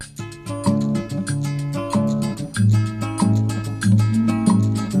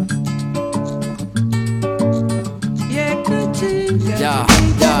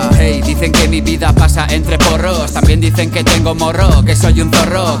Dicen que mi vida pasa entre porros, también dicen que tengo morro, que soy un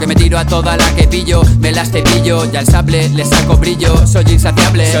zorro, que me tiro a toda la que pillo, me las cepillo y al sable le saco brillo. Soy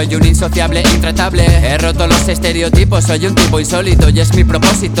insaciable, soy un insociable intratable, he roto los estereotipos, soy un tipo insólito y es mi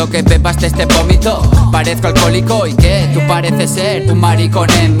propósito que bepas de este vómito. Parezco alcohólico y que tú pareces ser un maricón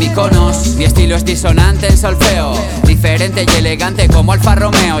en Mykonos. Mi estilo es disonante en solfeo, diferente y elegante como Alfa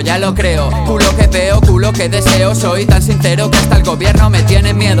Romeo, ya lo creo. Culo que veo, culo que deseo, soy tan sincero que hasta el gobierno me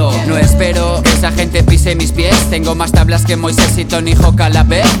tiene miedo. No espero que esa gente pise mis pies, tengo más tablas que Moisés y Tony Hawk a la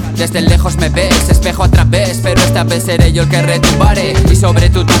vez. Desde lejos me ves, espejo a través, pero esta vez seré yo el que retumbaré y sobre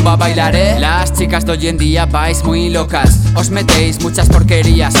tu tumba bailaré. Las chicas de hoy en día vais muy locas, os metéis muchas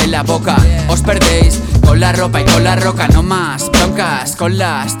porquerías en la boca, os perdéis con la ropa y con la roca, no más broncas con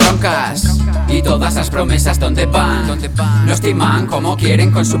las troncas. Y todas las promesas ¿dónde van? Nos timan como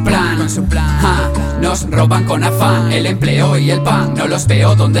quieren con su plan. Nos roban con afán el empleo y el pan, no los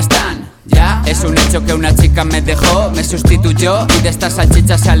veo ¿dónde están? Ya es un hecho que una chica me dejó, me sustituyó y de estas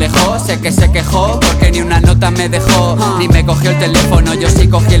salchichas se alejó. Sé que se quejó porque ni una nota me dejó, ni me cogió el teléfono, yo sí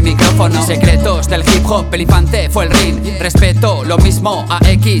cogí el micrófono. Secretos del hip hop, el infante fue el ring. Respeto lo mismo a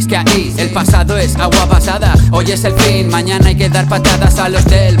X que a Y. El pasado es agua pasada, hoy es el fin. Mañana hay que dar patadas a los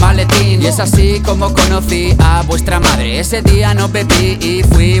del maletín. Y es así como conocí a vuestra madre. Ese día no bebí y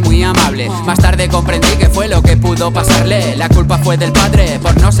fui muy amable. Más tarde comprendí que fue lo que pudo pasarle. La culpa fue del padre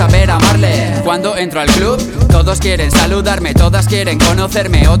por no saber amarle. Cuando entro al club, todos quieren saludarme, todas quieren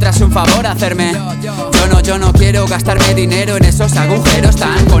conocerme, otras un favor hacerme. Yo no quiero gastarme dinero en esos agujeros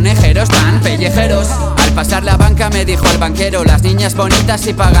tan conejeros, tan pellejeros. Al pasar la banca me dijo el banquero, las niñas bonitas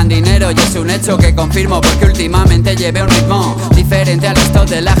sí pagan dinero. Y es un hecho que confirmo porque últimamente llevé un ritmo diferente al resto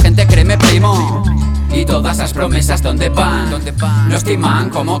de la gente, créeme primo. Y todas las promesas ¿dónde van? Nos timan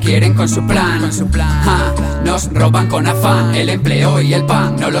como quieren con su plan. Nos roban con afán el empleo y el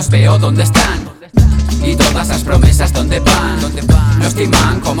pan, no los veo ¿dónde están? Y todas las promesas ¿dónde van? Nos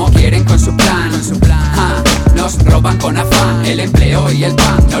timan como quieren con su plan. Nos roban con afán el empleo y el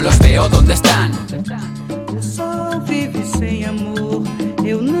pan, no los veo ¿dónde están? O sol vive sem amor,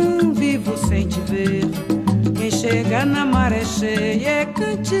 eu não vivo sem te ver. Quem chega na maré cheia é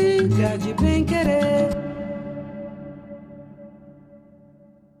cantiga de bem querer.